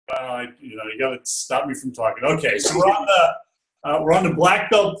You got to stop me from talking. Okay, so we're on the black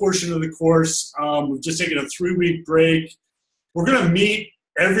belt portion of the course. We've just taken a 3-week break. We're going to meet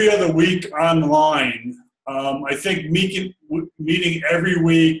every other week online. I think meeting every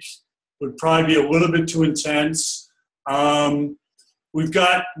week would probably be a little bit too intense. We've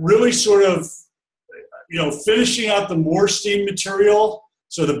got really sort of, finishing out the more STEAM material.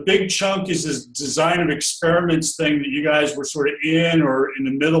 So the big chunk is this design of experiments thing that you guys were sort of in or in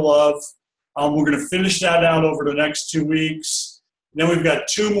the middle of. We're going to finish that out over the next 2 weeks. Then we've got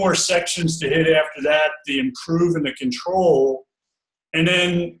 2 more sections to hit after that, the improve and the control. And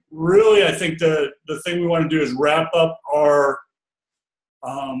then really I think the thing we want to do is wrap up our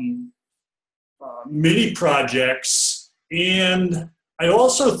mini projects. And I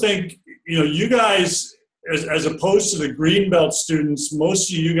also think, you guys, as opposed to the Greenbelt students,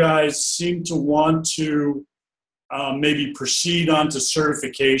 most of you guys seem to want to maybe proceed on to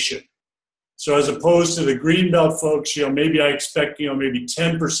certification. So as opposed to the Greenbelt folks, maybe I expect, maybe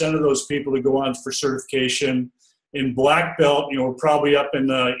 10% of those people to go on for certification. In Black Belt, we're probably up in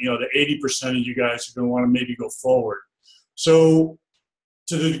the, the 80% of you guys are going to want to maybe go forward. So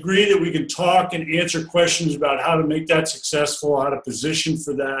to the degree that we can talk and answer questions about how to make that successful, how to position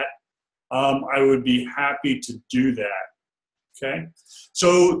for that, I would be happy to do that. Okay,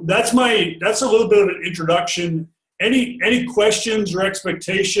 so that's a little bit of an introduction. Any questions or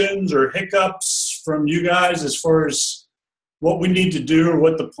expectations or hiccups from you guys as far as what we need to do or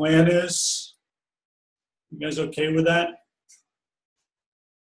what the plan is? You guys okay with that?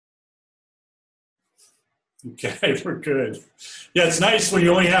 Okay, we're good. Yeah, it's nice when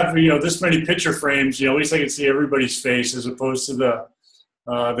you only have this many picture frames. At least I can see everybody's face as opposed to the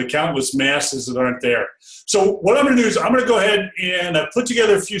countless masses that aren't there. So what I'm going to do is I'm going to go ahead and put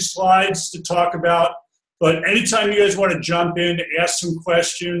together a few slides to talk about. But anytime you guys want to jump in, ask some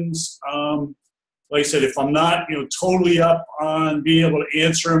questions. Like I said, if I'm not totally up on being able to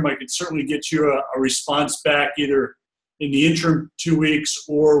answer them, I could certainly get you a response back either in the interim 2 weeks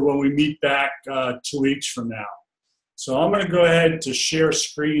or when we meet back 2 weeks from now. So I'm going to go ahead to share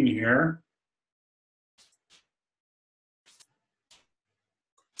screen here.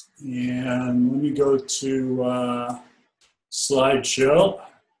 And let me go to slideshow.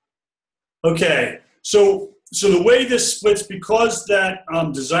 Okay, so the way this splits, because that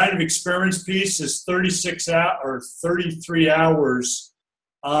design of experiments piece is 36 or 33 hours,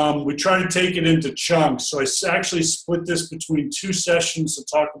 we try to take it into chunks. So I actually split this between 2 sessions to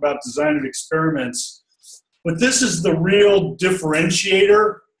talk about design of experiments. But this is the real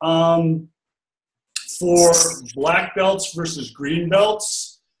differentiator for black belts versus green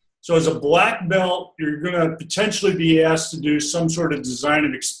belts. So as a black belt, you're going to potentially be asked to do some sort of design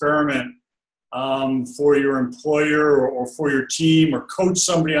of experiment for your employer or for your team, or coach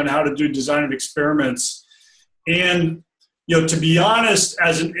somebody on how to do design of experiments. And to be honest,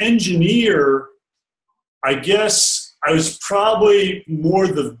 as an engineer, I guess I was probably more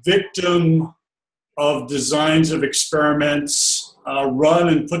the victim of designs of experiments run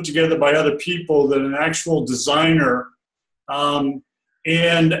and put together by other people than an actual designer.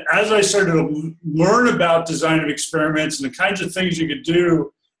 And as I started to learn about design of experiments and the kinds of things you could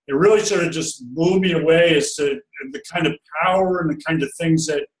do, it really sort of just blew me away as to the kind of power and the kind of things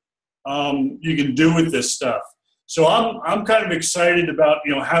that you can do with this stuff. So I'm kind of excited about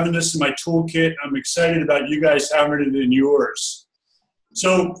having this in my toolkit. I'm excited about you guys having it in yours.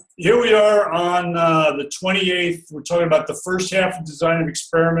 So here we are on the 28th. We're talking about the first half of design of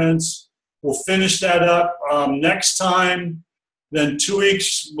experiments. We'll finish that up next time. Then 2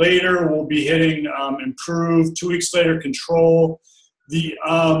 weeks later, we'll be hitting improve. 2 weeks later, control.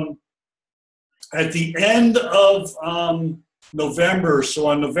 At the end of November, so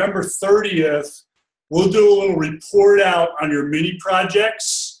on November 30th, we'll do a little report out on your mini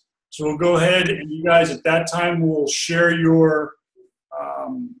projects. So we'll go ahead and you guys at that time will share your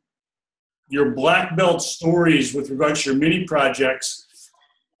black belt stories with regards to your mini projects.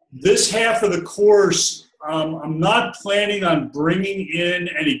 This half of the course, I'm not planning on bringing in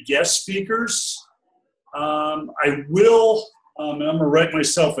any guest speakers. I will, and I'm going to write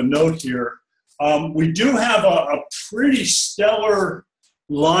myself a note here. We do have a pretty stellar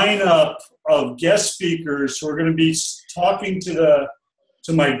lineup of guest speakers who are going to be talking to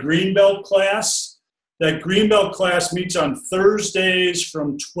my Greenbelt class. That Greenbelt class meets on Thursdays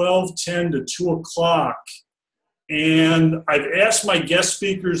from 12:10 to 2 o'clock. And I've asked my guest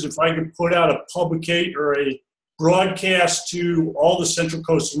speakers if I could put out a publicate or a broadcast to all the Central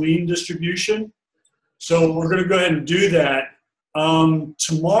Coast Lean distribution. So we're going to go ahead and do that.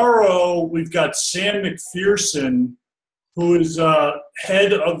 Tomorrow, we've got Sam McPherson, who is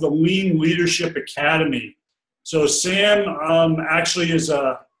head of the Lean Leadership Academy. So Sam actually is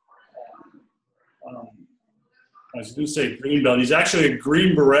I was going to say green belt. He's actually a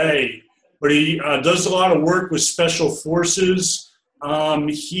Green Beret, but he does a lot of work with special forces.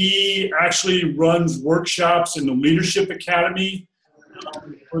 He actually runs workshops in the Leadership Academy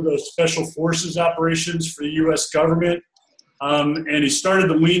for those special forces operations for the U.S. government. And he started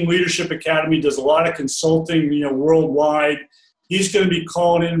the Lean Leadership Academy, does a lot of consulting, worldwide. He's going to be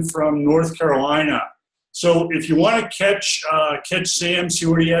calling in from North Carolina. So if you want to catch Sam, see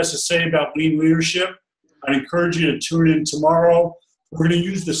what he has to say about lean leadership, I'd encourage you to tune in tomorrow. We're going to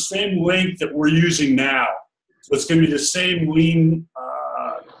use the same link that we're using now. So it's going to be the same lean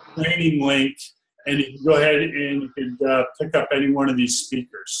training link, and you can go ahead and you can pick up any one of these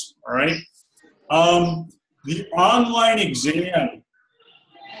speakers, all right? The online exam,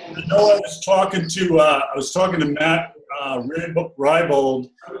 I know I was talking to Matt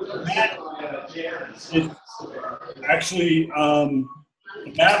Rybold.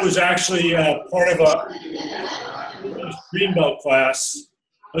 Matt was actually part of a Greenbelt class.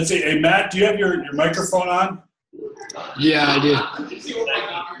 Let's see, hey Matt, do you have your microphone on? Yeah, I do.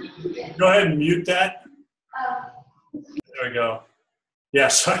 Go ahead and mute that. There we go. Yeah,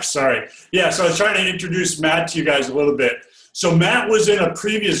 sorry. Yeah, so I was trying to introduce Matt to you guys a little bit. So Matt was in a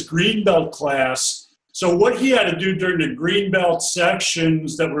previous Greenbelt class. So what he had to do during the Greenbelt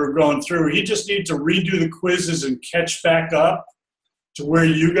sections that we were going through, he just needed to redo the quizzes and catch back up to where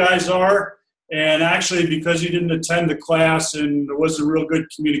you guys are. And actually, because he didn't attend the class and there wasn't real good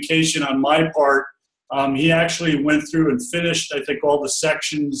communication on my part, he actually went through and finished, I think, all the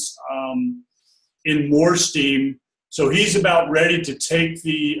sections in more steam. So he's about ready to take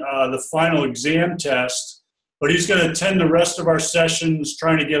the final exam test, but he's going to attend the rest of our sessions,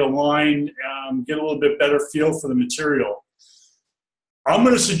 trying to get aligned, get a little bit better feel for the material. I'm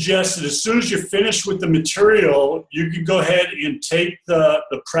going to suggest that as soon as you're finished with the material, you can go ahead and take the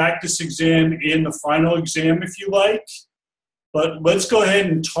practice exam and the final exam if you like. But let's go ahead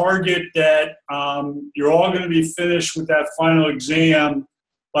and target that you're all going to be finished with that final exam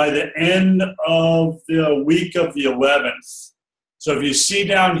by the end of the week of the 11th. So if you see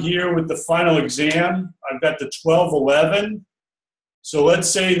down here with the final exam, I've got the 12/11. So let's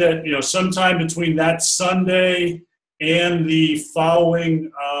say that sometime between that Sunday and the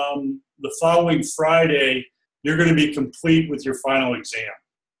following Friday, you're going to be complete with your final exam.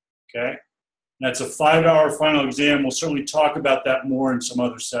 Okay, and that's a 5-hour final exam. We'll certainly talk about that more in some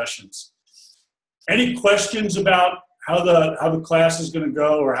other sessions. Any questions about how the class is going to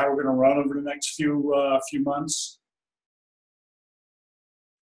go or how we're going to run over the next few months?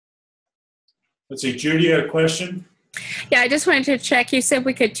 Let's see, Judy, you had a question? Yeah, I just wanted to check. You said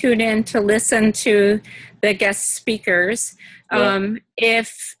we could tune in to listen to the guest speakers. Yeah.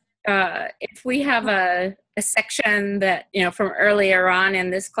 If we have a section that, from earlier on in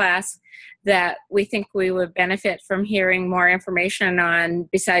this class that we think we would benefit from hearing more information on,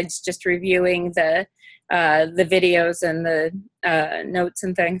 besides just reviewing the videos and the notes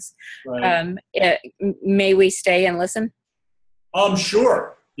and things, Right. May we stay and listen?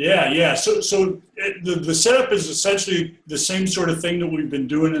 Sure. Yeah. So the setup is essentially the same sort of thing that we've been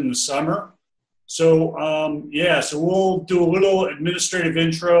doing in the summer. So so we'll do a little administrative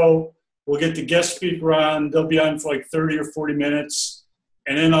intro. We'll get the guest speaker on. They'll be on for like 30 or 40 minutes,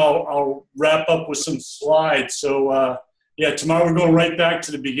 and then I'll wrap up with some slides. So tomorrow we're going right back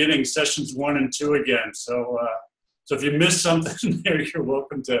to the beginning, sessions 1 and 2 again. So if you missed something there, you're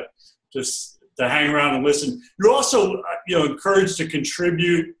welcome to just to hang around and listen. You're also encouraged to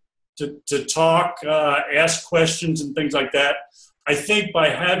contribute, to talk, ask questions and things like that. I think by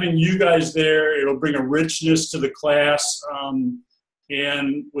having you guys there, it'll bring a richness to the class.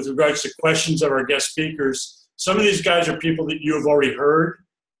 And with regards to questions of our guest speakers, some of these guys are people that you have already heard,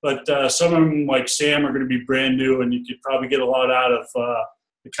 but some of them, like Sam, are going to be brand new, and you could probably get a lot out of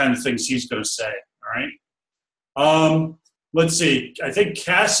the kind of things he's going to say. All right. Let's see. I think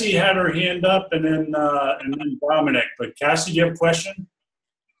Cassie had her hand up, and then Dominic. But Cassie, do you have a question?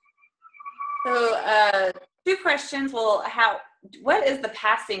 So, 2 questions. Well, what is the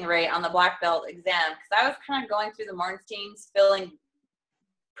passing rate on the black belt exam? Because I was kind of going through the Mornsteins, feeling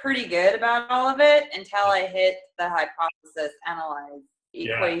pretty good about all of it until I hit the hypothesis, analyze,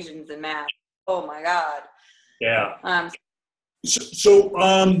 equations, and math. Oh my God. Yeah. So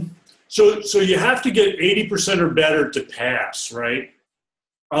you have to get 80% or better to pass, right?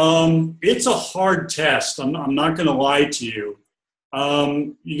 It's a hard test. I'm not going to lie to you.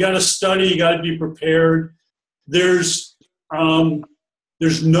 You got to study. You got to be prepared. There's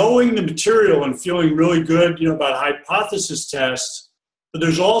there's knowing the material and feeling really good, about hypothesis tests, but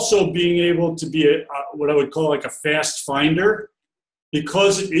there's also being able to be what I would call like a fast finder,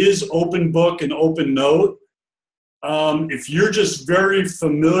 because it is open book and open note. If you're just very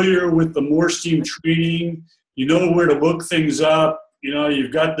familiar with the Morse team training, you know where to look things up,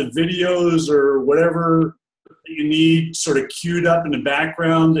 you've got the videos or whatever you need sort of queued up in the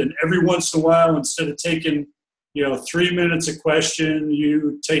background, and every once in a while, instead of taking 3 minutes a question,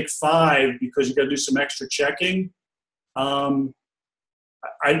 you take 5 because you got to do some extra checking. I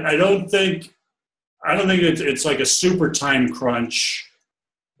don't think it's like a super time crunch,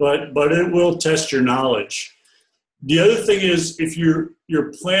 but it will test your knowledge. The other thing is, if you're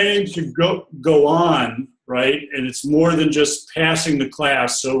planning to go on, right, and it's more than just passing the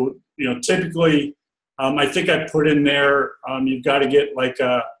class. So typically, I think I put in there, you've got to get like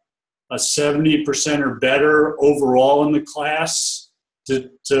a 70% or better overall in the class to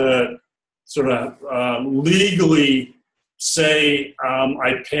sort of legally say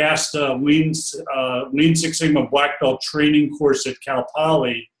I passed a Lean Six Sigma Black Belt training course at Cal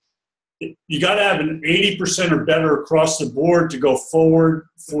Poly. You got to have an 80% or better across the board to go forward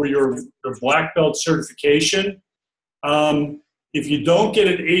for your Black Belt certification. If you don't get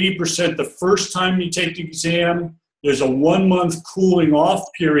an 80% the first time you take the exam, there's a 1-month cooling off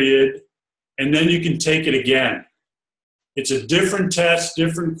period, and then you can take it again. It's a different test,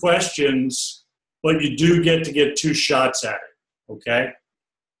 different questions, but you do get to get 2 shots at it, okay?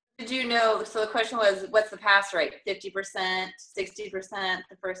 Did you know, so the question was, what's the pass rate? 50%, 60%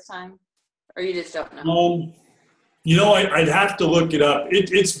 the first time? Or you just don't know? I'd have to look it up.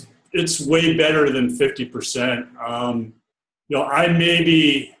 It's way better than 50%.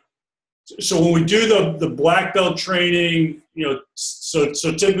 So when we do the black belt training, so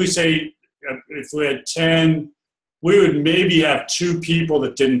typically say if we had 10, we would maybe have 2 people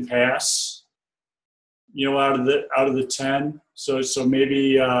that didn't pass, out of the 10. So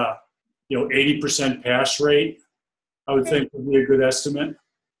maybe 80% pass rate, I would think would be a good estimate.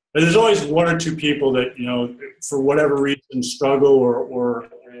 But there's always 1 or 2 people that, for whatever reason struggle or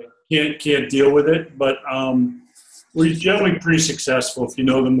can't deal with it. But we're generally pretty successful if you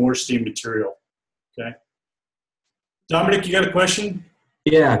know the Morse team material. Okay. Dominic, you got a question?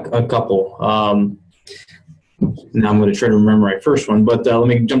 Yeah, a couple. Now I'm going to try to remember my first one, but let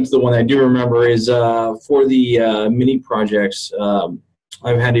me jump to the one I do remember is for the mini projects,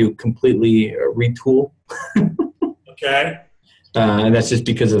 I've had to completely retool. Okay. And that's just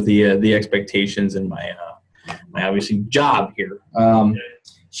because of the expectations and my obviously job here.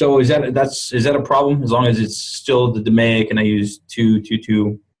 So is that a problem as long as it's still the DMAIC and I use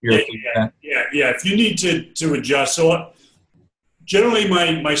 222? Yeah. If you need to adjust, so generally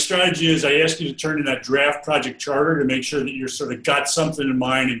my strategy is I ask you to turn in that draft project charter to make sure that you're sort of got something in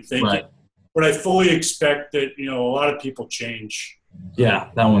mind and thinking. Right. But I fully expect that a lot of people change.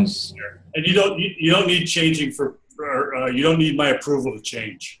 Yeah, that one's. And you don't need changing you don't need my approval to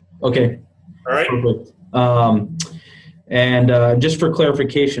change. Okay. All right. Perfect. And just for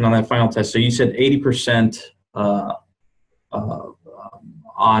clarification on that final test, so you said 80%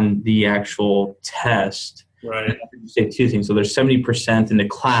 on the actual test. Right. You say 2 things. So there's 70% in the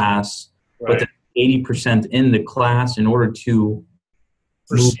class, right, but then 80% in the class in order to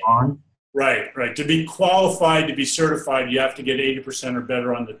move on. Right. To be qualified, to be certified, you have to get 80% or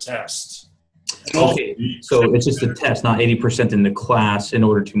better on the test. Okay, so it's just a test, not 80% in the class in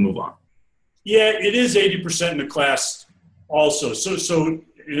order to move on. Yeah, it is 80% in the class also. So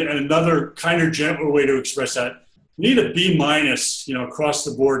another kind of gentler way to express that, you need a B- across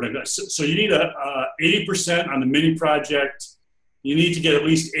the board. So you need a 80% on the mini project. You need to get at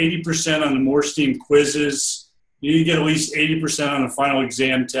least 80% on the Morse team quizzes. You need to get at least 80% on the final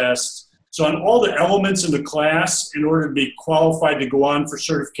exam test. So on all the elements in the class, in order to be qualified to go on for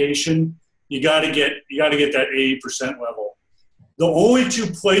certification, you got to get that 80% level. The only 2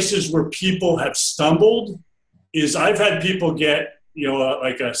 places where people have stumbled is I've had people get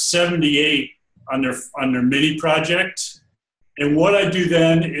like a 78 on their mini project, and what I do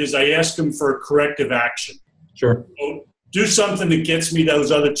then is I ask them for a corrective action. Sure. So do something that gets me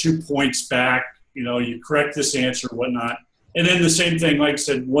those other 2 points back. You correct this answer, whatnot, and then the same thing. Like I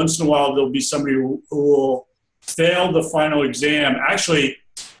said, once in a while there'll be somebody who will fail the final exam. Actually.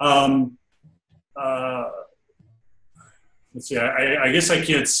 Let's see, I guess I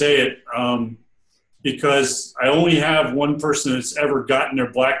can't say it because I only have one person that's ever gotten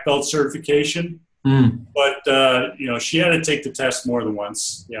their black belt certification. But, she had to take the test more than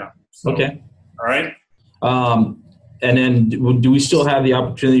once. Yeah. So, okay. All right. And then do we still have the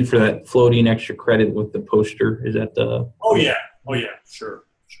opportunity for that floating extra credit with the poster? Is that the? Oh, yeah. Oh yeah, sure.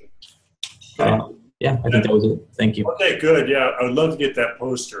 Yeah, I think that was it. Thank you. Okay, good. Yeah, I would love to get that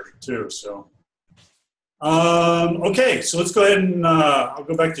poster too. So, okay, so let's go ahead and I'll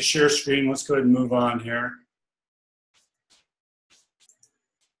go back to share screen. Let's go ahead and move on here.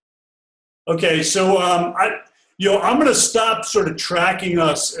 Okay, so I'm going to stop sort of tracking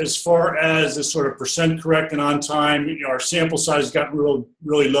us as far as the sort of percent correct and on time. Our sample size has gotten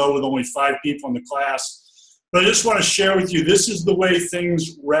really low with only 5 people in the class. But I just want to share with you, this is the way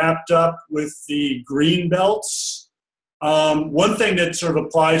things wrapped up with the green belts. One thing that sort of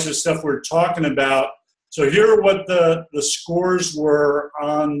applies to stuff we're talking about. So here are what the scores were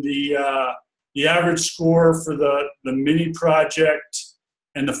on the average score for the mini project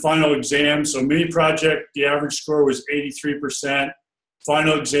and the final exam. So mini project, the average score was 83%.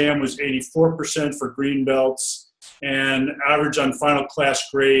 Final exam was 84% for green belts. And average on final class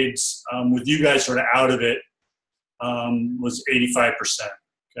grades, with you guys sort of out of it, was 85%.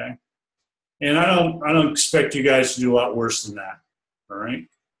 Okay, and I don't expect you guys to do a lot worse than that. All right.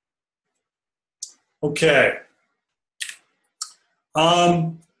 Okay.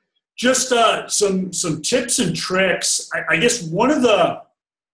 Just some tips and tricks. I guess one of the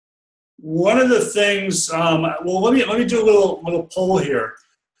things. Well, let me do a little poll here.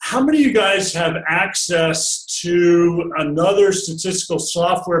 How many of you guys have access to another statistical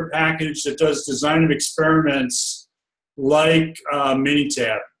software package that does design of experiments like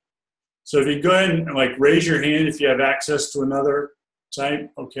Minitab? So if you go ahead and like raise your hand if you have access to another site.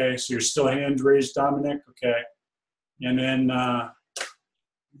 Okay, so you're still hand raised, Dominic. Okay, and then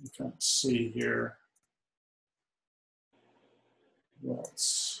let's see here.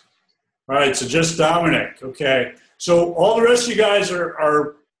 Let's. All right, so just Dominic. Okay, so all the rest of you guys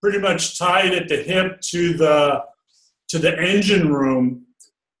are pretty much tied at the hip to the engine room.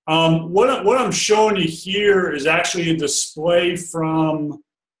 What I'm showing you here is actually a display from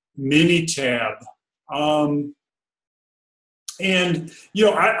Minitab. And,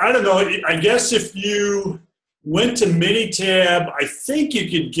 I don't know, I guess if you went to Minitab, I think you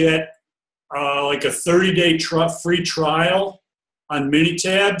could get like a 30-day free trial on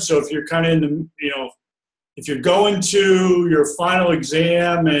Minitab. So if you're kind of in the, if you're going to your final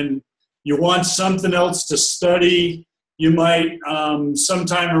exam and you want something else to study, you might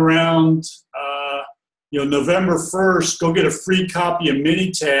sometime around November 1st go get a free copy of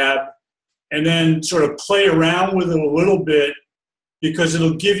Minitab and then sort of play around with it a little bit, because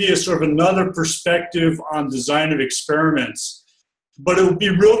it'll give you sort of another perspective on design of experiments. But it will be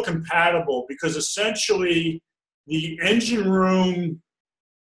real compatible, because essentially the engine room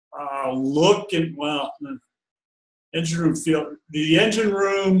look and, well, engine room feel, the engine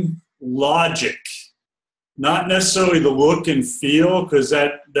room logic, not necessarily the look and feel, because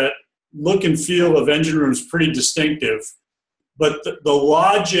that look and feel of engine room is pretty distinctive, but the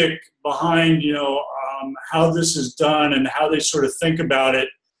logic behind, how this is done and how they sort of think about it,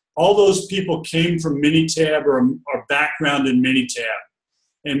 all those people came from Minitab or background in Minitab.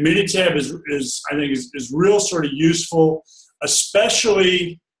 And Minitab is I think is real sort of useful,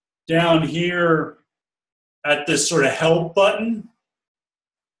 especially down here at this sort of help button.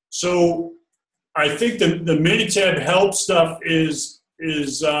 So I think the Minitab help stuff is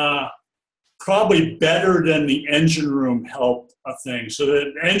probably better than the engine room help thing. So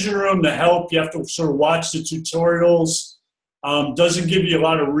the engine room, the help, you have to sort of watch the tutorials. Doesn't give you a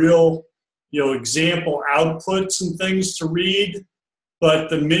lot of real, example outputs and things to read, but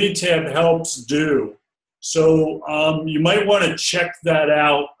the Minitab helps do. So you might want to check that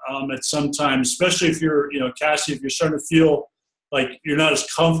out at some time, especially if you're, Cassie, if you're starting to feel like you're not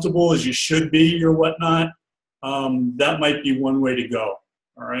as comfortable as you should be or whatnot, that might be one way to go.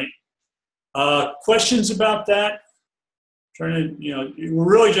 All right. Questions about that? Trying to,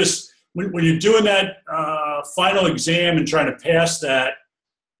 we're really just, when you're doing that final exam and trying to pass that,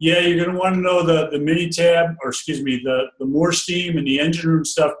 yeah, you're going to want to know the Minitab, or excuse me, the Morse team and the engine room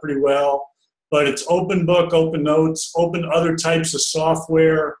stuff pretty well. But it's open book, open notes, open other types of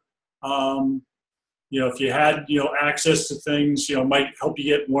software. If you had, access to things, might help you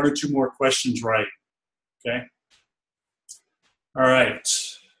get 1 or 2 more questions right. Okay. All right.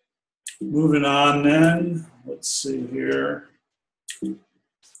 Moving on then. Let's see here.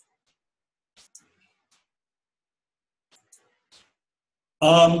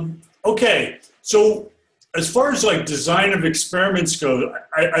 Okay. So as far as like design of experiments go,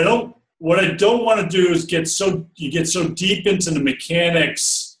 what I don't want to do is get so deep into the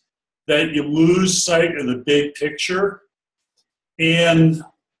mechanics that you lose sight of the big picture. And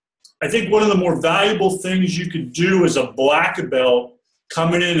I think one of the more valuable things you could do as a black belt,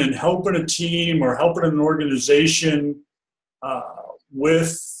 coming in and helping a team or helping an organization with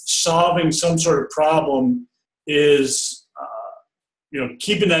solving some sort of problem is,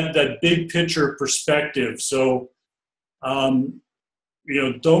 keeping that big picture perspective. So,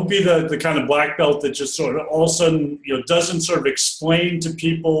 don't be the kind of black belt that just sort of all of a sudden, doesn't sort of explain to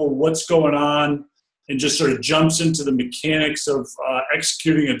people what's going on and just sort of jumps into the mechanics of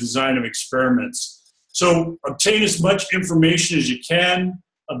executing a design of experiments. So obtain as much information as you can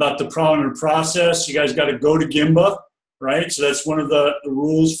about the problem and process. You guys got to go to Gemba, right? So that's one of the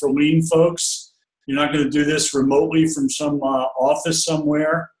rules for lean folks. You're not going to do this remotely from some office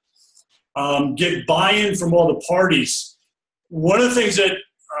somewhere. Get buy-in from all the parties. One of the things that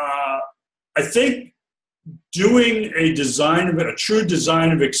I think doing a true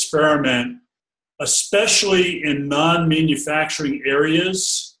design of experiment, especially in non-manufacturing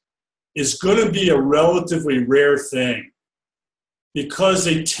areas, is going to be a relatively rare thing because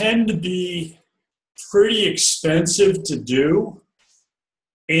they tend to be pretty expensive to do.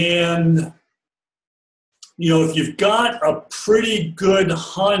 And, if you've got a pretty good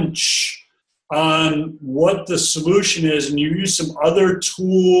hunch on what the solution is and you use some other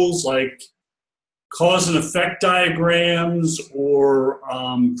tools like cause and effect diagrams or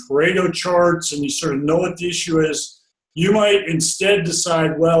Pareto charts, and you sort of know what the issue is, you might instead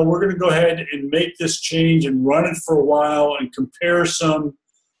decide, well, we're going to go ahead and make this change and run it for a while and compare some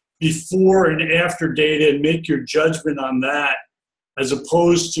before and after data and make your judgment on that, as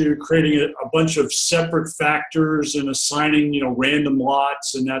opposed to creating a bunch of separate factors and assigning, random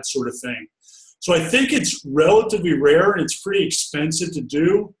lots and that sort of thing. So I think it's relatively rare and it's pretty expensive to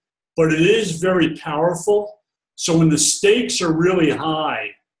do, but it is very powerful. So when the stakes are really high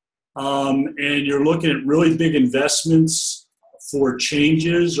and you're looking at really big investments for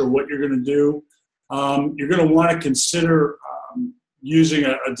changes or what you're going to do, you're going to want to consider using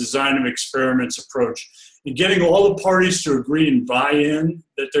a design of experiments approach. And getting all the parties to agree and buy in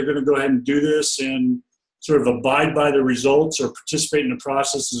that they're going to go ahead and do this and sort of abide by the results or participate in the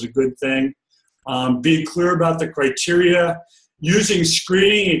process is a good thing. Being clear about the criteria, using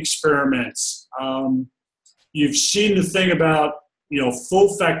screening experiments. You've seen the thing about,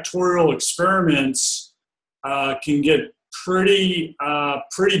 full factorial experiments can get pretty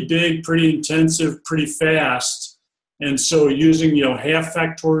big, pretty intensive, pretty fast. And so using, half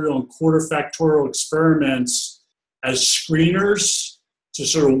factorial and quarter factorial experiments as screeners to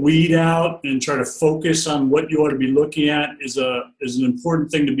sort of weed out and try to focus on what you ought to be looking at is an important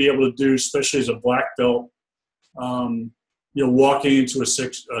thing to be able to do, especially as a black belt, walking into a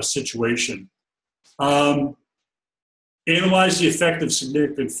situation. Analyze the effect of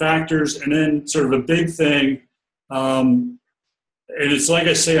significant factors, and then sort of a big thing, and it's like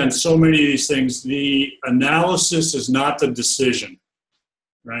I say on so many of these things, the analysis is not the decision,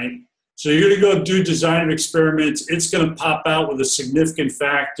 right? So you're going to go do design of experiments. It's going to pop out with a significant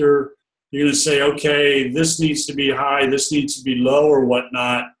factor. You're going to say, okay, this needs to be high, this needs to be low or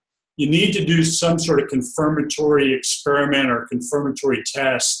whatnot. You need to do some sort of confirmatory experiment or confirmatory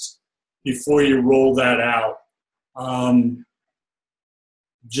test before you roll that out,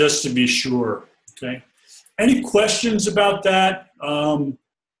 just to be sure, okay? Any questions about that?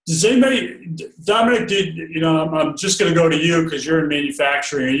 Does anybody, Dominic, I'm just going to go to you because you're in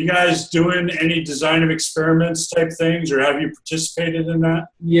manufacturing. Are you guys doing any design of experiments type things, or have you participated in that?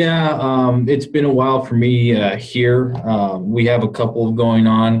 Yeah, it's been a while for me here. We have a couple going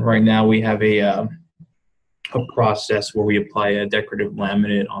on right now. We have a process where we apply a decorative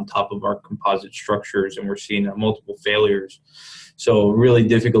laminate on top of our composite structures, and we're seeing multiple failures. So really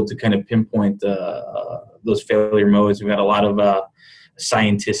difficult to kind of pinpoint those failure modes. We've got a lot of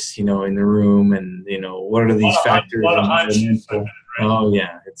scientists, in the room, and what are these factors? Oh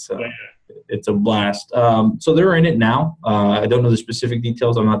yeah, it's a blast. So they're in it now. I don't know the specific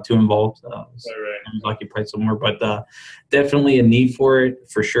details. I'm not too involved. I'm occupied somewhere, but definitely a need for it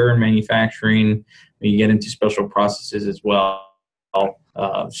for sure in manufacturing. You get into special processes as well.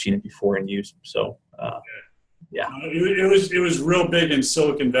 I've seen it before in use. So. Yeah, it was real big in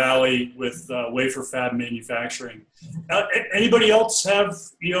Silicon Valley with wafer fab manufacturing. Anybody else have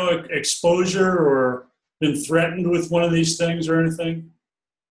exposure or been threatened with one of these things or anything?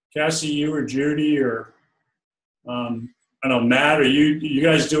 Cassie, you or Judy or I don't know, Matt, are you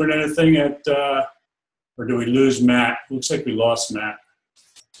guys doing anything at or do we lose Matt? Looks like we lost Matt.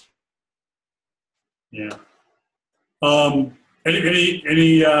 Yeah.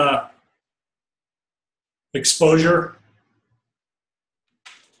 Any exposure?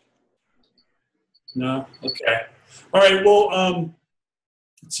 No? Okay. All right. Well,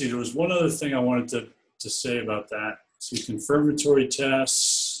 let's see. There was one other thing I wanted to say about that. So confirmatory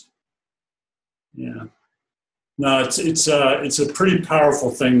tests. Yeah. No, it's a pretty powerful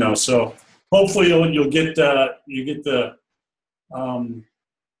thing though. So hopefully you'll get the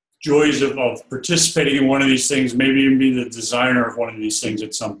joys of participating in one of these things. Maybe even be the designer of one of these things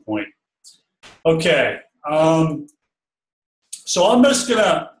at some point. Okay. So I'm just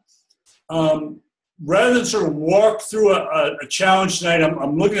gonna rather than sort of walk through a challenge tonight,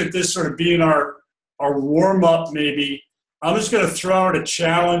 I'm looking at this sort of being our warm up maybe. I'm just going to throw out a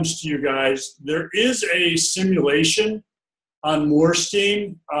challenge to you guys. There is a simulation on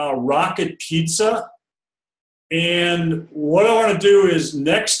Moorstein, Rocket Pizza. And what I want to do is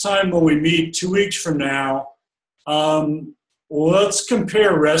next time when we meet 2 weeks from now, let's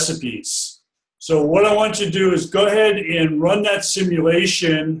compare recipes. So what I want you to do is go ahead and run that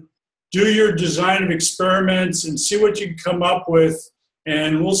simulation, do your design of experiments, and see what you can come up with.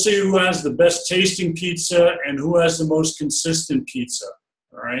 And we'll see who has the best tasting pizza and who has the most consistent pizza.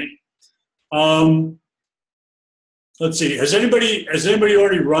 All right. Let's see. Has anybody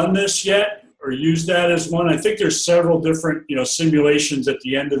already run this yet or used that as one? I think there's several different simulations at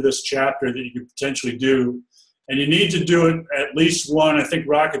the end of this chapter that you could potentially do, and you need to do it at least one. I think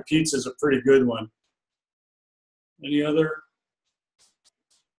Rocket Pizza is a pretty good one. Any other?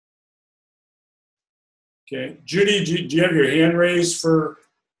 Okay, Judy, do you have your hand raised for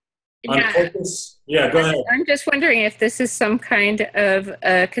on focus? Yeah, go ahead. I'm just wondering if this is some kind of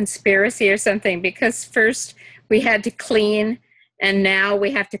a conspiracy or something, because first we had to clean and now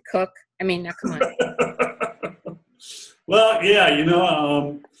we have to cook. I mean, now come on. Well, yeah,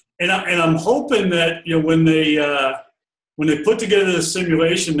 and I'm hoping that when they put together the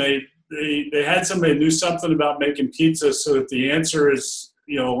simulation, they had somebody who knew something about making pizza, so that the answer is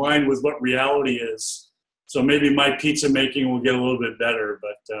aligned with what reality is. So maybe my pizza making will get a little bit better,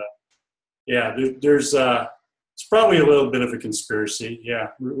 but yeah, there's it's probably a little bit of a conspiracy. Yeah,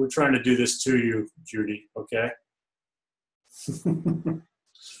 we're trying to do this to you, Judy. Okay.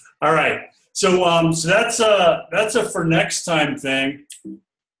 All right. So that's a for next time thing.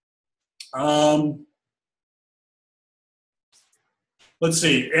 Let's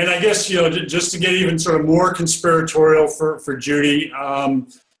see, and I guess just to get even sort of more conspiratorial for Judy.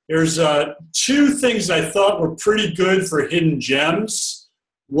 There's two things I thought were pretty good for hidden gems.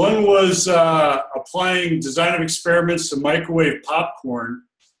 One was applying design of experiments to microwave popcorn.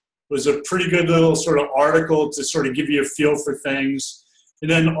 It was a pretty good little sort of article to sort of give you a feel for things. And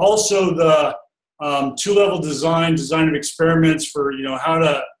then also the two-level design of experiments for how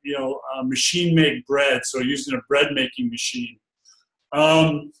to machine make bread. So using a bread making machine.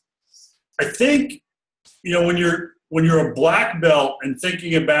 I think when you're a black belt and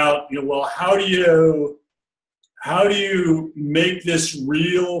thinking about, well, how do you make this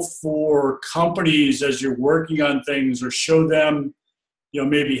real for companies as you're working on things, or show them,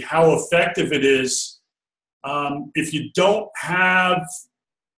 maybe how effective it is. If you don't have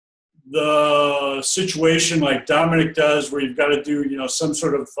the situation like Dominic does, where you've got to do, some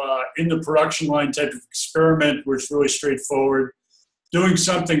sort of in the production line type of experiment where it's really straightforward, doing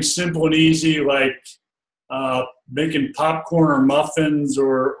something simple and easy like making popcorn or muffins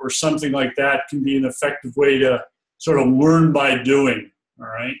or something like that can be an effective way to sort of learn by doing. All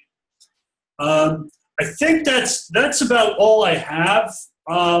right. I think that's about all I have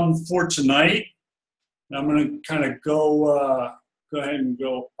for tonight. I'm going to kind of go ahead and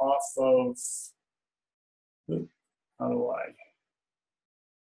go off of, how do I?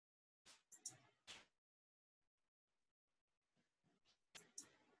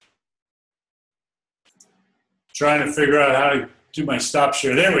 Trying to figure out how to do my stop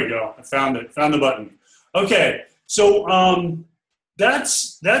share. There we go. I found it. Found the button. Okay. So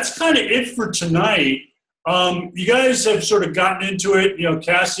that's kind of it for tonight. You guys have sort of gotten into it.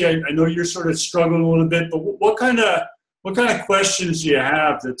 Cassie, I know you're sort of struggling a little bit, but what kind of questions do you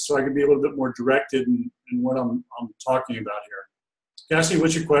have so I can be a little bit more directed in what I'm talking about here? Cassie,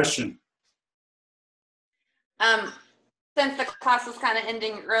 what's your question? Since the class was kind of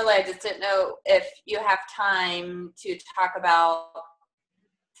ending early, I just didn't know if you have time to talk about,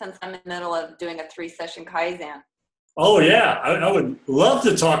 since I'm in the middle of doing a 3-session Kaizen. Oh, yeah. I would love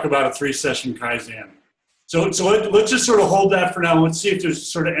to talk about a 3-session Kaizen. So let's just sort of hold that for now. Let's see if there's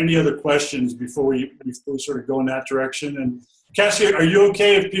sort of any other questions before we sort of go in that direction. And Cassie, are you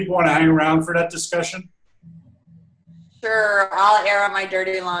okay if people want to hang around for that discussion? Sure. I'll air out my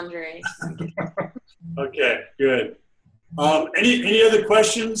dirty laundry. Okay, good. Any other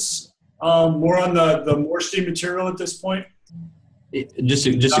questions? More on the Moorstein material at this point? Just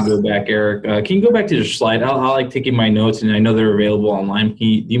to go back, Eric, can you go back to your slide? I'll like taking my notes, and I know they're available online. Do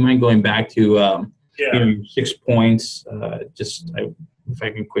you mind going back to 6 points? If I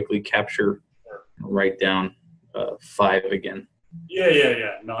can quickly capture, write down. 5 again.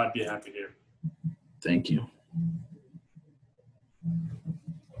 Yeah. No, I'd be happy to. Thank you.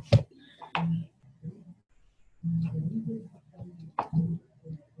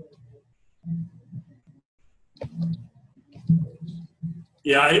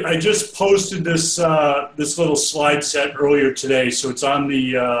 Yeah, I just posted this this little slide set earlier today, so it's on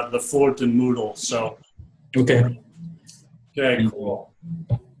the Fullerton Moodle. So Okay. Cool.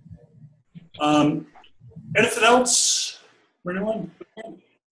 Anything else for anyone?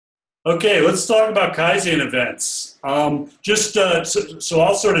 Okay, let's talk about Kaizen events. So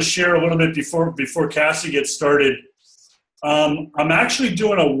I'll sort of share a little bit before Cassie gets started. I'm actually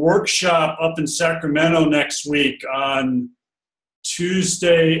doing a workshop up in Sacramento next week on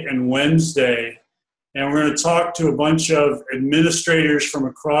Tuesday and Wednesday, and we're going to talk to a bunch of administrators from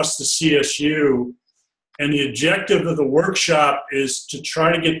across the CSU. And the objective of the workshop is to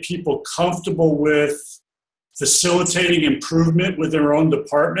try to get people comfortable with facilitating improvement with their own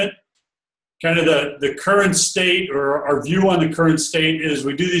department. Kind of the current state, or our view on the current state, is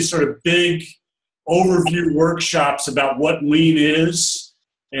we do these sort of big overview workshops about what lean is,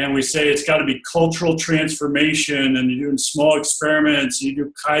 and we say it's got to be cultural transformation, and you're doing small experiments, you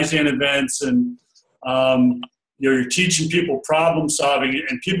do Kaizen events, and you're teaching people problem solving,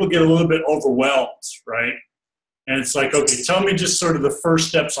 and people get a little bit overwhelmed, right? And it's like, okay, tell me just sort of the first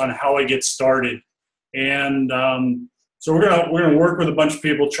steps on how I get started. And so we're gonna work with a bunch of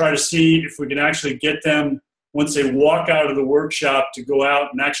people, try to see if we can actually get them, once they walk out of the workshop, to go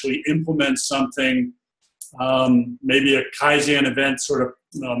out and actually implement something, maybe a Kaizen event, sort of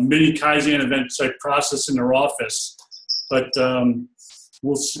mini Kaizen event type process in their office. But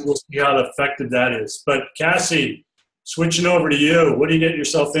we'll see how effective that is. But Cassie, switching over to you, what are you getting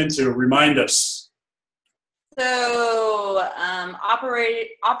yourself into? Remind us. So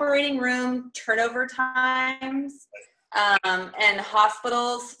operating room turnover times and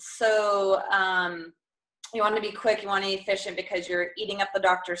hospitals. So you want to be quick, you want to be efficient, because you're eating up the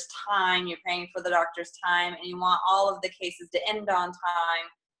doctor's time, you're paying for the doctor's time, and you want all of the cases to end on time,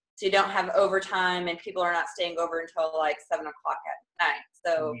 so you don't have overtime and people are not staying over until like 7 o'clock at night.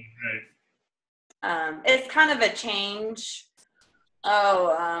 So it's kind of a change.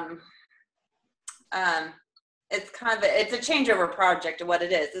 It's a changeover project of what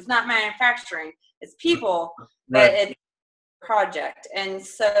it is. It's not manufacturing, it's people, but it's a project. And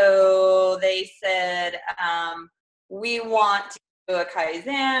so they said, we want to do a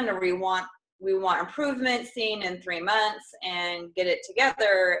Kaizen, or we want improvement seen in 3 months and get it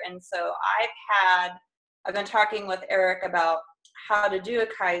together. And so I've been talking with Eric about how to do a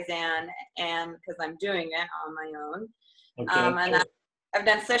Kaizen, and because I'm doing it on my own. And I've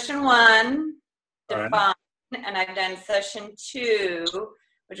done session 1, define, and I've done session 2,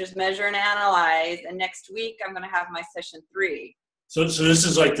 which is measure and analyze. And next week I'm going to have my session 3. So this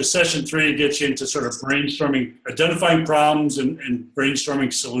is like the session 3 gets you into sort of brainstorming, identifying problems and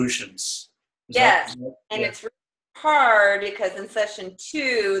brainstorming solutions. Yes, and it's really hard because in session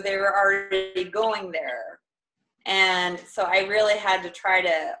 2 they were already going there, and so I really had to try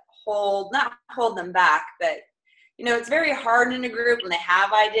to not hold them back, but it's very hard in a group when they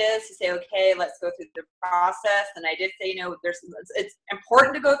have ideas to say, okay, let's go through the process. And I did say, it's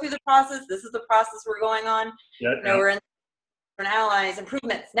important to go through the process. This is the process we're going on. We're in analyze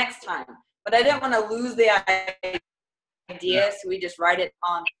improvements next time, but I didn't want to lose the idea, so we just write it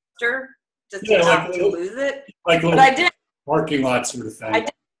on poster. Just to lose it. Like but I didn't parking lot sort of thing.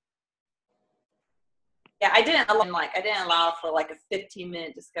 I didn't allow for like a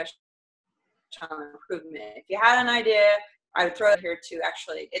 15-minute discussion on improvement. If you had an idea, I would throw it here too.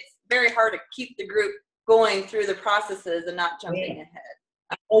 Actually, it's very hard to keep the group going through the processes and not jumping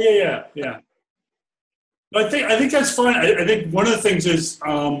ahead. Oh yeah. But I think that's fine. I think one of the things is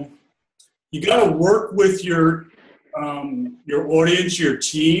you got to work with your audience, your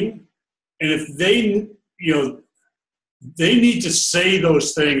team. And if they need to say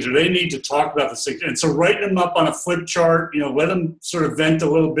those things, or they need to talk about this thing, and so writing them up on a flip chart, let them sort of vent a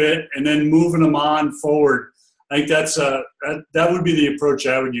little bit, and then moving them on forward. I think that would be the approach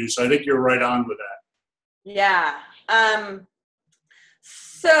I would use. So I think you're right on with that. Yeah.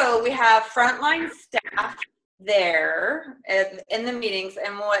 So we have frontline staff there in the meetings,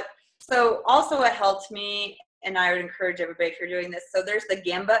 and what helped me. And I would encourage everybody, if you're doing this. So there's the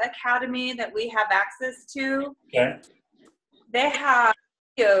Gamba Academy that we have access to. Okay. They have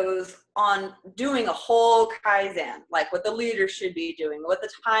videos on doing a whole Kaizen, like what the leaders should be doing, what the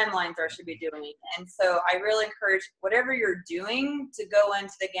timelines should be doing. And so I really encourage whatever you're doing to go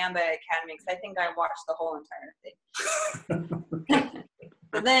into the Gamba Academy, because I think I watched the whole entire thing.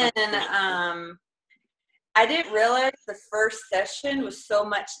 Then I didn't realize the first session was so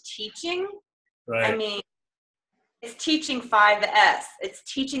much teaching. Right. I mean, it's teaching 5S. It's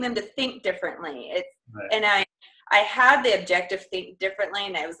teaching them to think differently. It's Right. And I had the objective think differently,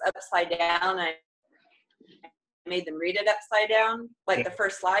 and I was upside down. And I made them read it upside down, like the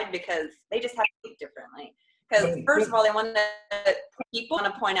first slide, because they just have to think differently. Because first of all, they want people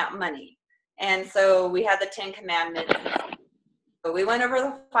want to point out money, and so we had the 10 Commandments. So we went over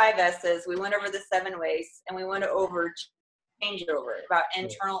the 5 S's, we went over the 7 ways, and we went over changeover about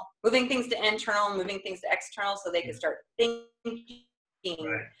internal, moving things to internal, moving things to external, so they could start thinking.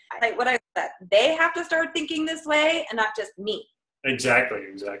 Right. Like what I said, they have to start thinking this way, and not just me. Exactly.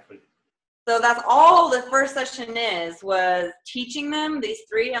 So that's all the first session was teaching them these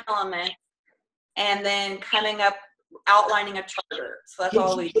 3 elements, and then outlining a charter. So that's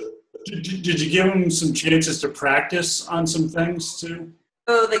all we do. Did you give them some chances to practice on some things too?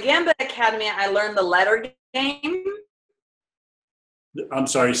 So the Gambit Academy, I learned the letter game. I'm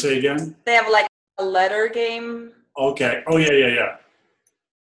sorry, say again? They have like a letter game. Okay. Oh, yeah.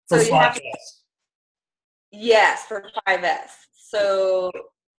 For So you have 5S. Yes, for 5S. So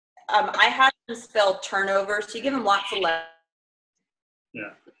I had them spell turnover. So you give them lots of letters.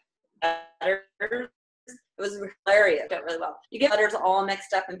 It was hilarious. Did really well. You get letters all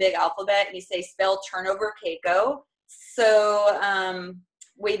mixed up in big alphabet, and you say spell turnover. Okay, go. So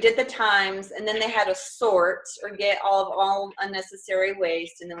we did the times, and then they had to sort or get all unnecessary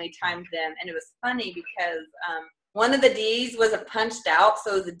waste, and then we timed them. And it was funny because one of the D's was a punched out,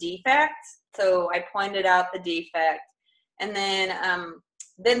 so it was a defect. So I pointed out the defect, and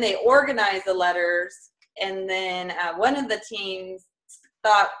then they organized the letters, and then one of the teams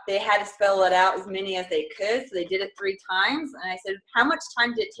thought they had to spell it out as many as they could, so they did it 3 times. And I said, how much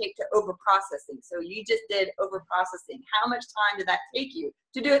time did it take to over-processing? So you just did over-processing. How much time did that take you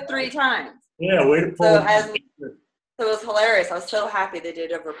to do it 3 times? Yeah, way to pull So it. So it was hilarious. I was so happy they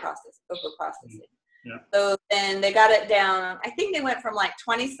did over-processing. Yeah. So then they got it down. I think they went from like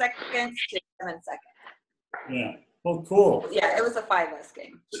 20 seconds to 7 seconds. Yeah. Oh, cool. Yeah, it was a 5S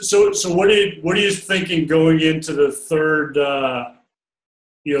game. So what are you thinking going into the third,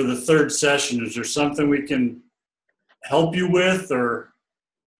 the third session? Is there something we can help you with, or?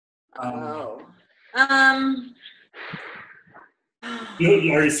 Are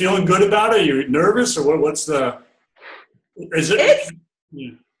you feeling good about it? Are you nervous, or what's the? Is it?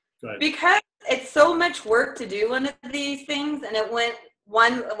 Yeah. Go ahead. Because it's so much work to do one of these things, and it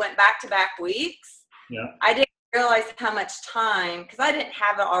went back-to-back weeks. Yeah. I didn't realize how much time, because I didn't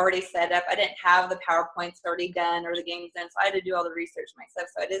have it already set up. I didn't have the PowerPoints already done or the games done, so I had to do all the research myself.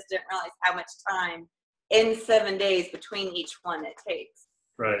 So I just didn't realize how much time in 7 days between each one it takes.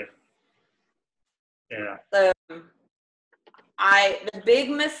 Right. Yeah. So the big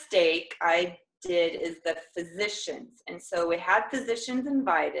mistake I did is the physicians. And so we had physicians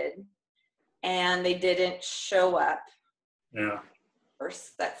invited, and they didn't show up. Yeah. Of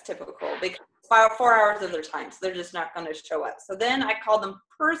course, that's typical, because 4 hours of their time, so they're just not going to show up. So then I called them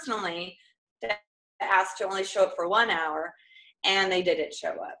personally to ask to only show up for 1 hour, and they didn't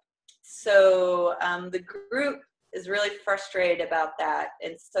show up. So the group is really frustrated about that,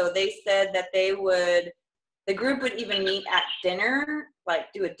 and so they said that the group would even meet at dinner, like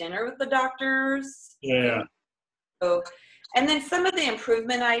do a dinner with the doctors. Yeah. So, and then some of the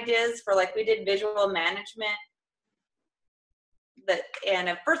improvement ideas for, like, we did visual management.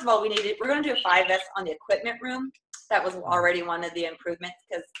 First of all, we're going to do a 5S on the equipment room. That was already one of the improvements,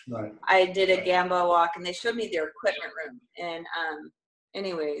 because I did a Gambo walk, and they showed me their equipment room. And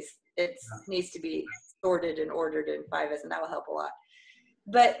anyways, it needs to be sorted and ordered in 5S, and that will help a lot.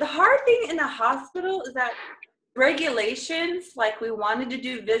 But the hard thing in the hospital is that regulations, like, we wanted to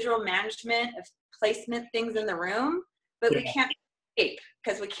do visual management of placement things in the room, but we can't tape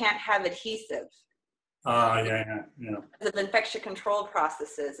because we can't have adhesive. Yeah. Of infection control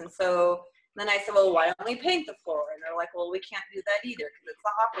processes. And so then I said, well, why don't we paint the floor? And they're like, well, we can't do that either because it's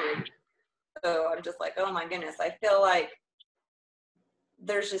the operating. So I'm just like, oh my goodness, I feel like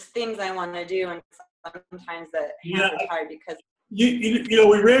there's just things I want to do, and sometimes that hands are tired because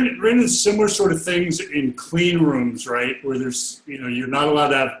we ran into similar sort of things in clean rooms, right? Where there's, you're not allowed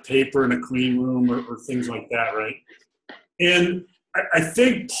to have paper in a clean room or things like that, right? And I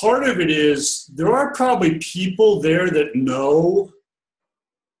think part of it is there are probably people there that know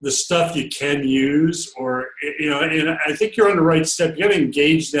the stuff you can use, or, and I think you're on the right step. You got to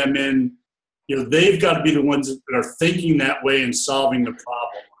engage them in, they've got to be the ones that are thinking that way and solving the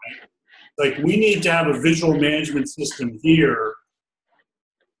problem, right? Like, we need to have a visual management system here.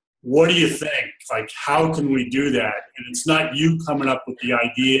 What do you think? Like, how can we do that? And it's not you coming up with the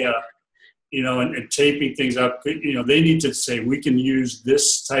idea and taping things up, they need to say, we can use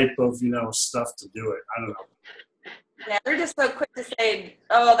this type of, stuff to do it. I don't know. Yeah, they're just so quick to say,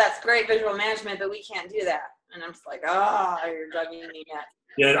 oh, that's great visual management, but we can't do that. And I'm just like, oh, you're driving me nuts.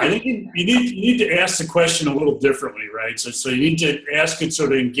 Yeah, I think you need to ask the question a little differently, right? So you need to ask it so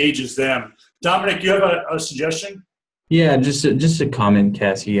it engages them. Dominic, you have a suggestion? Yeah, just a comment,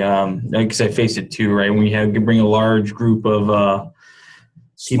 Cassie. Because I face it too, right? When you bring a large group of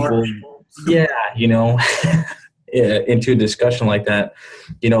Smart people, yeah, into a discussion like that,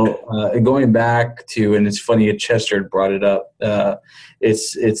 going back to, and it's funny, Chester brought it up.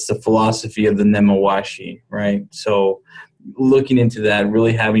 It's the philosophy of the Nemawashi, right? So looking into that,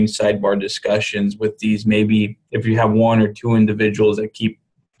 really having sidebar discussions with these, maybe if you have one or two individuals that keep,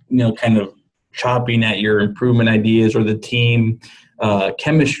 kind of chopping at your improvement ideas, or the team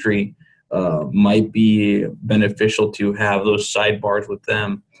chemistry, might be beneficial to have those sidebars with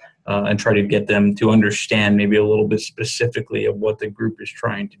them and try to get them to understand maybe a little bit specifically of what the group is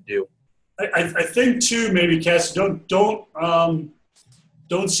trying to do. I think too, maybe Cass, don't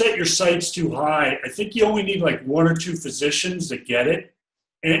set your sights too high. I think you only need like one or two physicians that get it.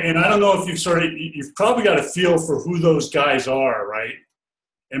 And I don't know if you've probably got a feel for who those guys are, right?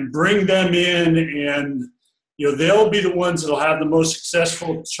 And bring them in, and they'll be the ones that'll have the most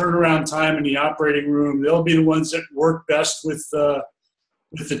successful turnaround time in the operating room. They'll be the ones that work best with the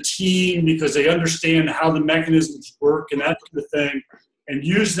team because they understand how the mechanisms work and that kind of thing, and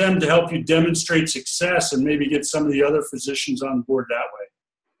use them to help you demonstrate success and maybe get some of the other physicians on board that way.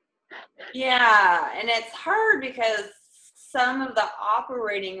 Yeah, and it's hard because some of the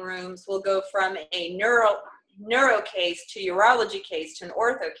operating rooms will go from a neuro case to urology case to an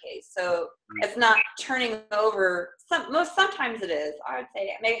ortho case. So it's not turning over. Sometimes it is. I would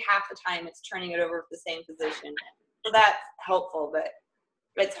say maybe half the time it's turning it over to the same physician. So that's helpful, but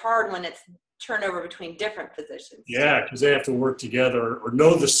it's hard when it's turnover between different physicians. Yeah, because they have to work together or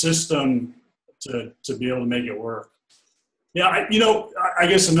know the system to be able to make it work. Yeah, I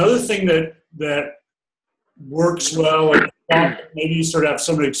guess another thing that works well, and maybe you sort of have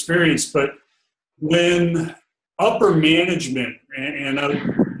some experience, but when upper management, and I would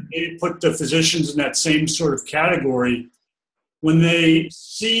maybe put the physicians in that same sort of category, when they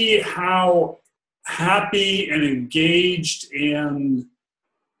see how happy and engaged and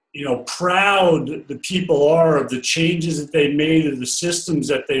proud the people are of the changes that they've made, of the systems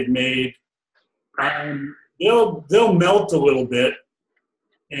that they've made, they'll melt a little bit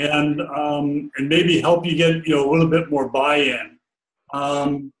and maybe help you get a little bit more buy-in.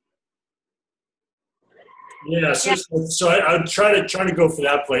 So I would try to go for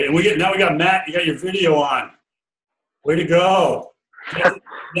that play. And we got Matt. You got your video on. Way to go! You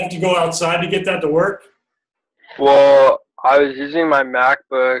have to go outside to get that to work. Well, I was using my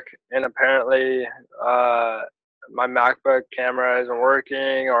MacBook, and apparently my MacBook camera isn't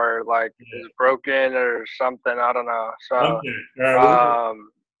working, or is broken or something. I don't know. So okay.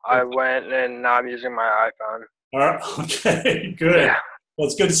 I went, and now I'm using my iPhone. All right. Okay. Good. Yeah. Well,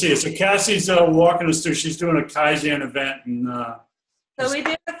 it's good to see you. So Cassie's walking us through. She's doing a Kaizen event, and so we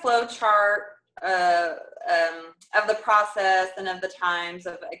did a flow chart of the process and of the times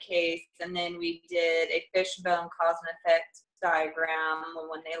of a case, and then we did a fishbone cause and effect diagram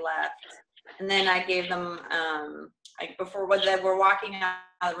when they left, and then I gave them before when they were walking out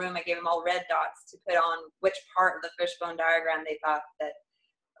of the room, I gave them all red dots to put on which part of the fishbone diagram they thought that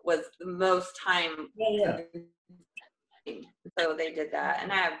was the most time. Yeah. So they did that,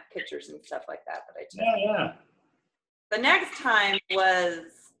 and I have pictures and stuff like that I took. Yeah. The next time was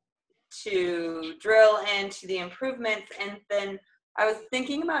to drill into the improvements, and then I was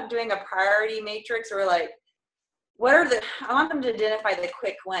thinking about doing a priority matrix, or I want them to identify the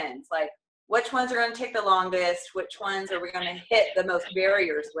quick wins, like which ones are going to take the longest, which ones are we going to hit the most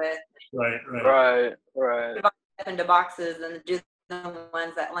barriers with. Right. Divide up into boxes and do the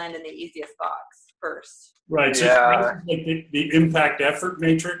ones that land in the easiest box first. Right. So yeah. Like the impact effort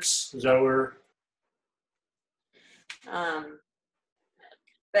matrix, is that where?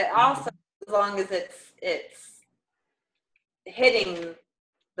 But also, as long as it's hitting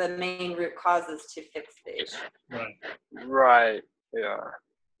the main root causes to fix the issue. Right. Yeah.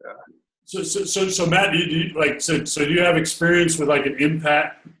 So Matt, do you have experience with like an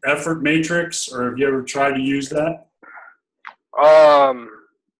impact effort matrix, or have you ever tried to use that?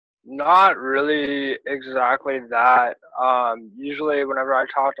 Not really exactly that. Usually whenever I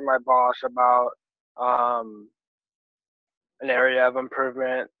talk to my boss about an area of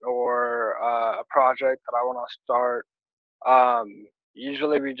improvement or a project that I want to start,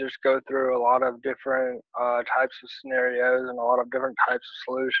 usually we just go through a lot of different types of scenarios and a lot of different types of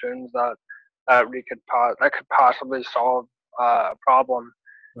solutions that that could possibly solve a problem.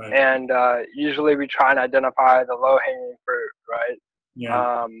 Right. And usually we try and identify the low-hanging fruit, right?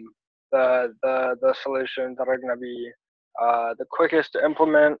 Yeah. The solutions that are going to be the quickest to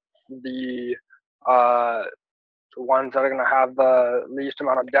implement, the ones that are going to have the least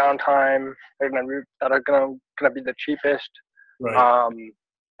amount of downtime, that are going to be the cheapest. Right.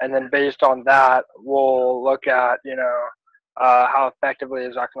 And then based on that, we'll look at, how effectively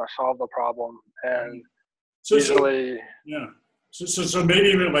is that going to solve the problem. And usually, yeah. So maybe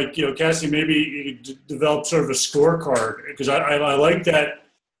even like, Cassie, maybe you could develop sort of a scorecard, because I like that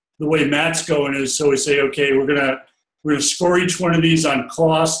the way Matt's going is, so we say, okay, we're gonna score each one of these on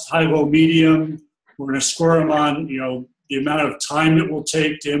cost, high, low, medium. We're gonna score them on, the amount of time it will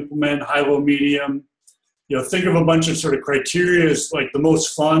take to implement high, low, medium. Think of a bunch of sort of criteria as like the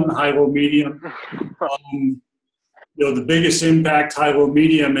most fun, high, low, medium. The biggest impact, high, low,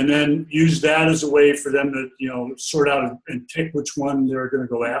 medium, and then use that as a way for them to, sort out and pick which one they're going to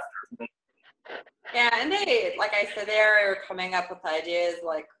go after. Yeah, and they, like I said, they were coming up with ideas.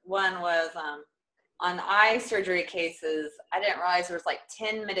 Like one was on eye surgery cases, I didn't realize there was like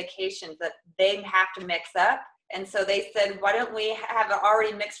 10 medications that they have to mix up. And so they said, why don't we have it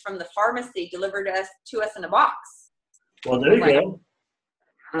already mixed from the pharmacy delivered to us in a box? Well, there you go.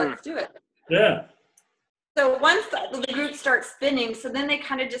 Let's do it. Yeah. So once the group starts spinning, so then they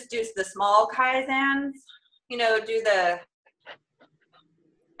kind of just do the small Kaizens, I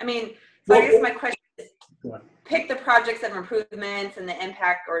guess my question is pick the projects of improvements and the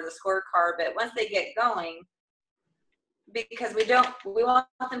impact or the scorecard, but once they get going, because we want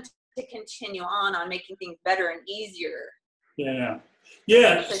them to continue on making things better and easier. Yeah.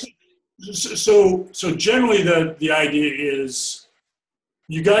 Yeah. So generally the idea is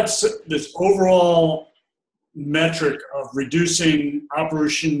you got this overall metric of reducing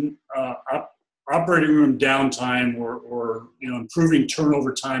operating room downtime or improving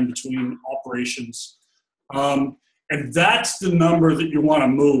turnover time between operations, and that's the number that you want to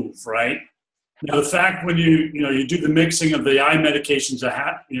move, right? Now the fact when you do the mixing of the eye medications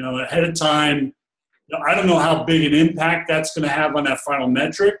ahead of time, I don't know how big an impact that's going to have on that final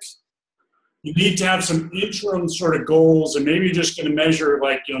metric. You need to have some interim sort of goals, and maybe you're just going to measure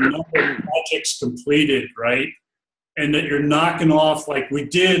like number of projects completed, right? And that you're knocking off, like we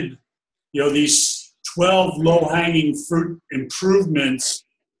did, these 12 low-hanging fruit improvements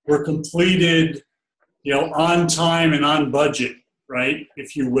were completed, on time and on budget, right,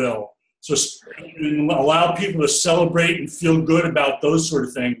 if you will. So allow people to celebrate and feel good about those sort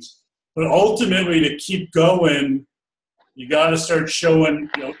of things. But ultimately, to keep going, you got to start showing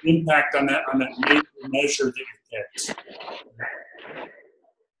impact on that major measure that you picked.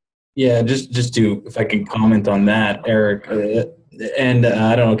 Yeah, just to, if I can comment on that, Eric, and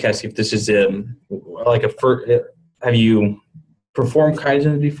I don't know, Cassie, if this is have you performed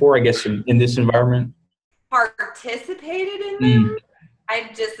Kaizens before, I guess, in this environment? Participated in them?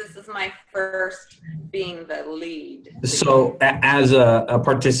 This is my first being the lead. So as a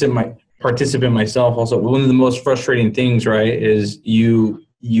participant myself, also, one of the most frustrating things, right, is you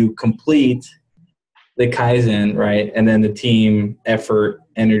complete the Kaizen, right, and then the team effort,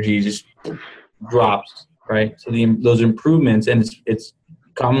 energy just drops, right? So those improvements, and it's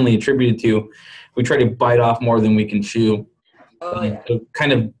commonly attributed to, we try to bite off more than we can chew. Oh, yeah. So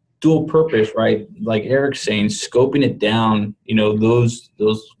kind of dual purpose, right? Like Eric's saying, scoping it down, those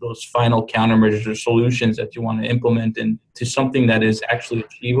final countermeasures or solutions that you want to implement into something that is actually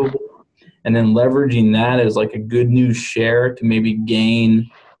achievable, and then leveraging that as like a good news share to maybe gain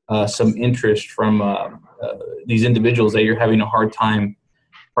some interest from these individuals that you're having a hard time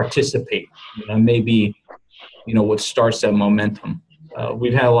participate. Maybe what starts that momentum.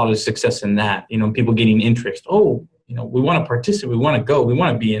 We've had a lot of success in that. People getting interest. Oh, we want to participate. We want to go. We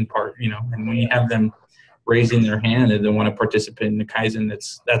want to be in part. And when you have them raising their hand and they want to participate in the Kaizen,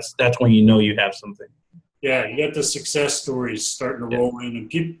 that's when you have something. Yeah, you get the success stories starting to roll in, and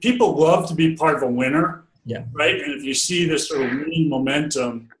people love to be part of a winner. Yeah. Right. And if you see this sort of winning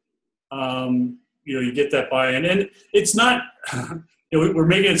momentum, you get that buy-in, and it's not. We're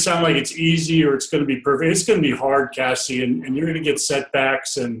making it sound like it's easy or it's going to be perfect. It's going to be hard, Cassie, and you're going to get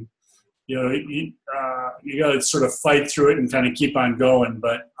setbacks, and you got to sort of fight through it and kind of keep on going.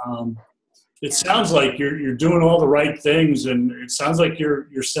 But it sounds like you're doing all the right things, and it sounds like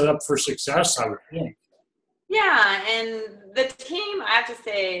you're set up for success, I would think. Yeah, and the team, I have to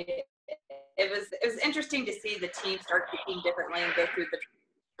say, it was interesting to see the team start thinking differently and go through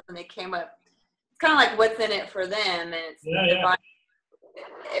when they came up. It's kind of like what's in it for them, and it's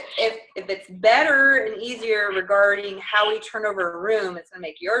if it's better and easier regarding how we turn over a room, it's going to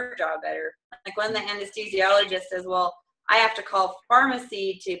make your job better. Like when the anesthesiologist says, well, I have to call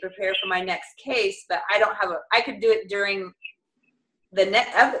pharmacy to prepare for my next case, but I could do it during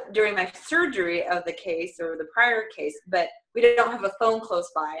during my surgery of the case or the prior case, but we don't have a phone close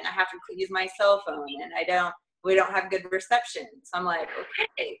by, and I have to use my cell phone, and we don't have good reception. So I'm like,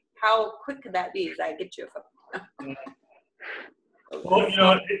 okay, how quick could that be? Does I get you a phone? Well,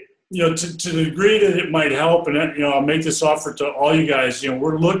 to the degree that it might help, and I'll make this offer to all you guys.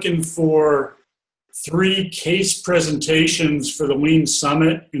 We're looking for 3 case presentations for the Lean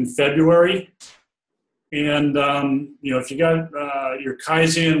Summit in February. And, if you got your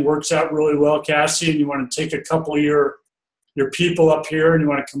Kaizen works out really well, Cassie, and you want to take a couple of your people up here and you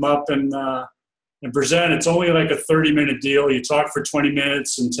want to come up and present, it's only like a 30-minute deal. You talk for 20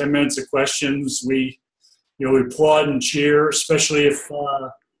 minutes and 10 minutes of questions. We applaud and cheer, especially if,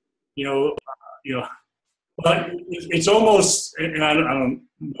 but it's almost, and I don't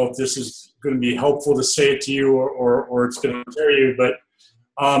know if this is going to be helpful to say it to you or it's going to scare you, but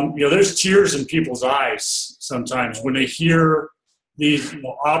there's tears in people's eyes sometimes when they hear these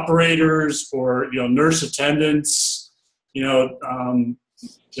operators or nurse attendants.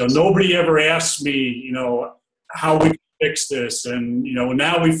 Nobody ever asked me how we can fix this, and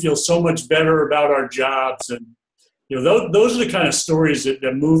now we feel so much better about our jobs, and those are the kind of stories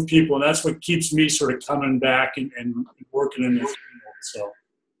that move people, and that's what keeps me sort of coming back and working in this field.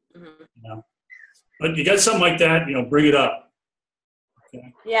 So, but you got something like that, bring it up.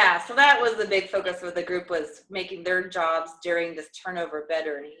 Okay. Yeah, so that was the big focus of the group, was making their jobs during this turnover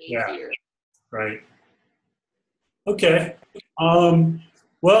better and easier. Yeah. Right. Okay.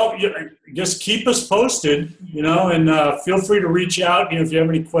 Well, I guess keep us posted, and feel free to reach out, if you have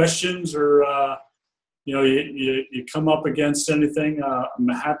any questions or, you come up against anything. I'm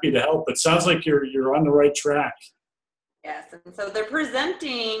happy to help. It sounds like you're on the right track. Yes, and so they're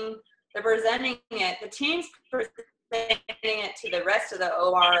presenting it. The team's presenting it to the rest of the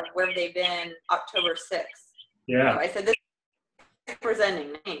OR where they've been October 6th. Yeah. So I said, this is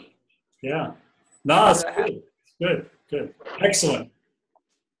presenting me. Yeah. No, it's good. Good. Excellent.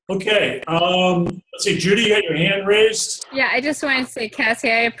 Okay. Let's see, Judy, you got your hand raised? Yeah, I just want to say,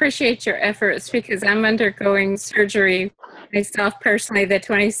 Cassie, I appreciate your efforts because I'm undergoing surgery myself personally the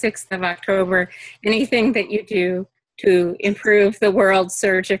 26th of October. Anything that you do to improve the world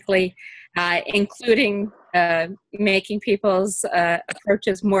surgically, including making people's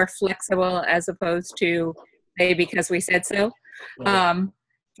approaches more flexible as opposed to, say, because we said so,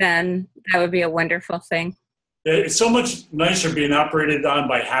 then that would be a wonderful thing. It's so much nicer being operated on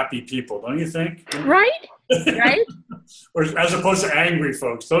by happy people, don't you think? Right? Right? Or as opposed to angry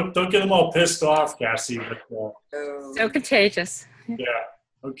folks. Don't get them all pissed off, Cassie. But, so contagious. Yeah.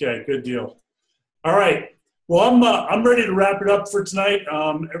 Okay. Good deal. All right. Well, I'm ready to wrap it up for tonight.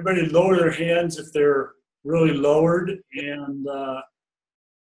 Everybody lower their hands if they're really lowered, and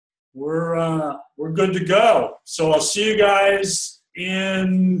we're good to go. So I'll see you guys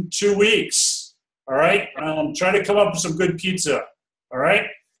in 2 weeks. All right. Try to come up with some good pizza. All right.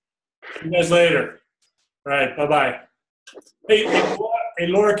 See you guys later. All right. Bye-bye. Hey,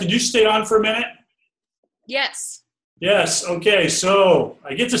 Laura, could you stay on for a minute? Yes. Yes. Okay. So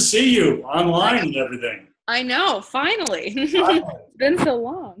I get to see you online and everything. I know. Finally. It's been so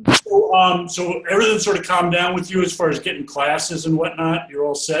long. So everything sort of calmed down with you as far as getting classes and whatnot? You're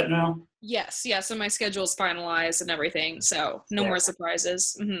all set now? Yes. Yeah. So my schedule is finalized and everything. So no more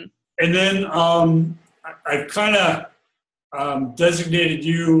surprises. Mm-hmm. And then I kind of designated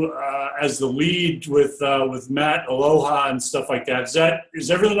you as the lead with Matt Aloha and stuff like that. Is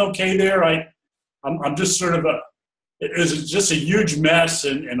everything okay there? I'm just sort of it's just a huge mess,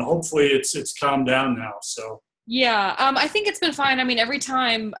 and hopefully it's calmed down now. So yeah, I think it's been fine. I mean, every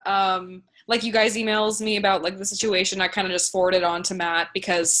time like you guys emails me about like the situation, I kind of just forward it on to Matt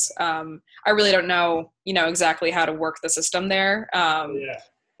because I really don't know exactly how to work the system there.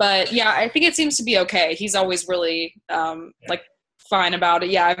 But yeah, I think it seems to be okay. He's always really like fine about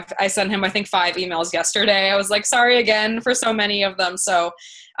it. Yeah, I sent him, I think, 5 emails yesterday. I was like, sorry again for so many of them. So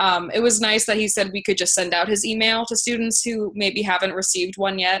it was nice that he said we could just send out his email to students who maybe haven't received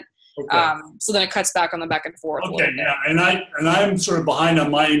one yet. Okay. So then it cuts back on the back and forth. Okay, yeah, and I'm sort of behind on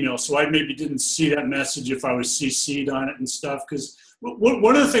my email, so I maybe didn't see that message if I was CC'd on it and stuff. Because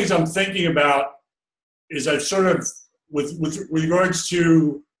one of the things I'm thinking about is I've sort of, with regards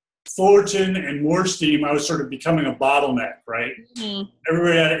to Fullerton and Moorsteam, I was sort of becoming a bottleneck, right? Mm-hmm.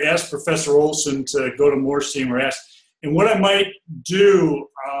 Everybody had to ask Professor Olson to go to Moorsteam or ask. And what I might do,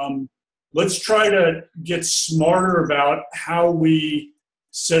 let's try to get smarter about how we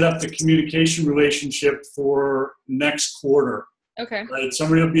set up the communication relationship for next quarter. Okay. Right?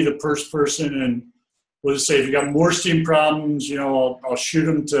 Somebody will be the first person, and we'll just say, if you got more steam problems, you know, I'll shoot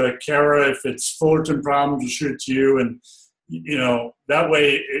them to Kara. If it's Fullerton problems, we'll shoot it to you. And, you know, that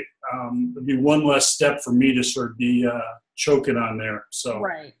way it'll be one less step for me to sort of be choking on there. So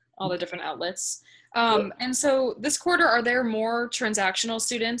Right. All the different outlets. And so this quarter, are there more transactional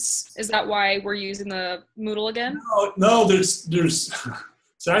students? Is that why we're using the Moodle again? No, there's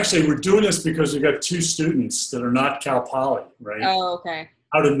so actually we're doing this because we've got 2 students that are not Cal Poly, right? Oh, okay.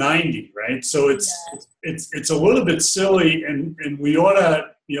 Out of 90, right? So it's a little bit silly, and we ought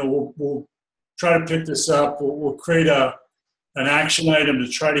to, you know, we'll try to pick this up. We'll create an action item to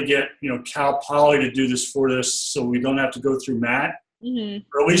try to get, you know, Cal Poly to do this for us, so we don't have to go through Matt,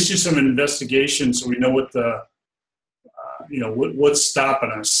 or at least do some investigation so we know what the, you know, what's stopping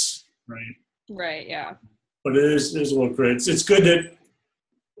us, right? Right. Yeah. But it is a little great. It's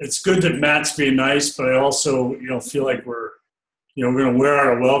good that Matt's being nice, but I also, you know, feel like we're going to wear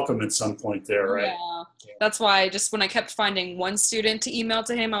out a welcome at some point there, right? Yeah. That's why just when I kept finding one student to email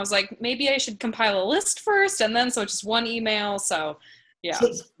to him, I was like, maybe I should compile a list first, and then so it's just one email. So, yeah.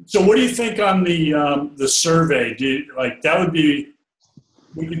 So what do you think on the survey? That would be,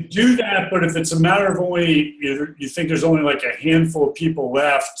 we could do that, but if it's a matter of only, you think there's only like a handful of people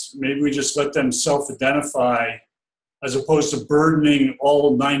left, maybe we just let them self-identify as opposed to burdening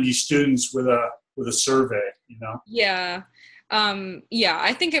all 90 students with a survey, you know? Yeah. Yeah,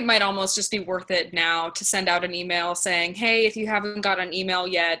 I think it might almost just be worth it now to send out an email saying, hey, if you haven't got an email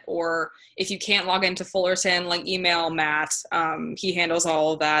yet, or if you can't log into Fullerton, like email Matt. He handles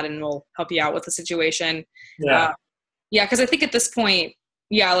all of that and will help you out with the situation. Yeah. Yeah, because I think at this point,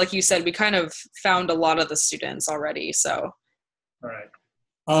 yeah, like you said, we kind of found a lot of the students already. So. All right.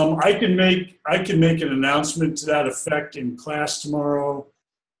 I can make an announcement to that effect in class tomorrow,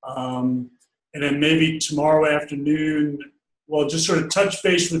 and then maybe tomorrow afternoon. Well, just sort of touch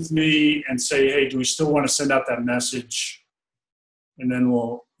base with me and say, hey, do we still want to send out that message? And then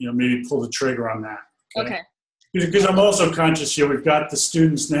we'll, you know, maybe pull the trigger on that. Okay. Because I'm also conscious here, we've got the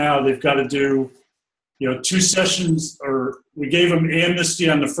students now, they've got to do, you know, 2 sessions, or we gave them amnesty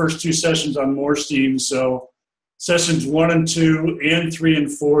on the first 2 sessions on Morstein. So sessions 1 and 2 and 3 and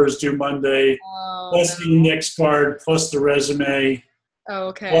 4 is due Monday, plus the index card, plus the resume,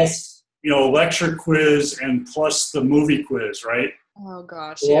 plus, you know, lecture quiz, and plus the movie quiz, right? Oh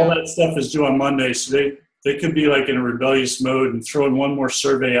gosh. So all that stuff is due on Monday, so they could be like in a rebellious mode, and throwing one more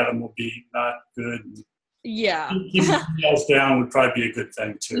survey at them will be not good. Yeah. Keeping emails down would probably be a good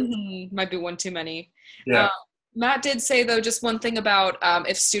thing too. Might be one too many. Yeah. Matt did say, though, just one thing about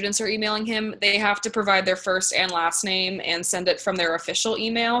if students are emailing him, they have to provide their first and last name and send it from their official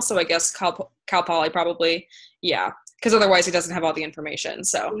email. So I guess Cal Poly probably, yeah, because otherwise he doesn't have all the information.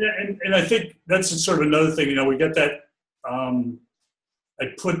 So yeah, and I think that's sort of another thing. You know, we get that. I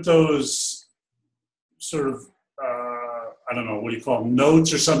put those sort of I don't know, what do you call them,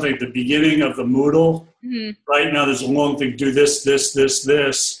 notes or something at the beginning of the Moodle. Right now, there's a long thing. Do this, this, this,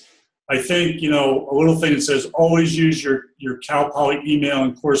 this. I think, you know, a little thing that says always use your Cal Poly email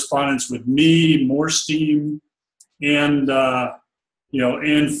and correspondence with me, Morstein, and you know,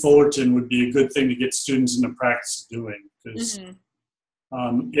 and Fullerton would be a good thing to get students in the practice of doing. Because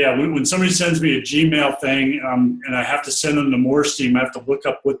yeah, when somebody sends me a Gmail thing and I have to send them to Morstein, I have to look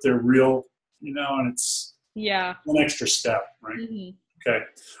up what their real, you know, and it's one extra step, right? Okay.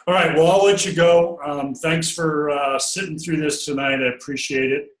 All right. Well, I'll let you go. Thanks for sitting through this tonight. I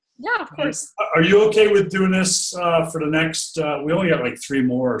appreciate it. Yeah, of course. Are you okay with doing this for the next, we only got like 3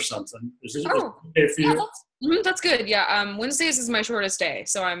 more or something. Is this okay for you? That's good. Yeah. Wednesdays is my shortest day,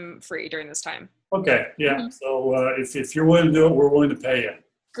 so I'm free during this time. Okay. Yeah. So if you're willing to do it, we're willing to pay you.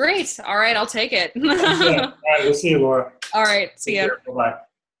 Great. All right. I'll take it. All right. We'll see you, Laura. All right. See ya. Bye-bye.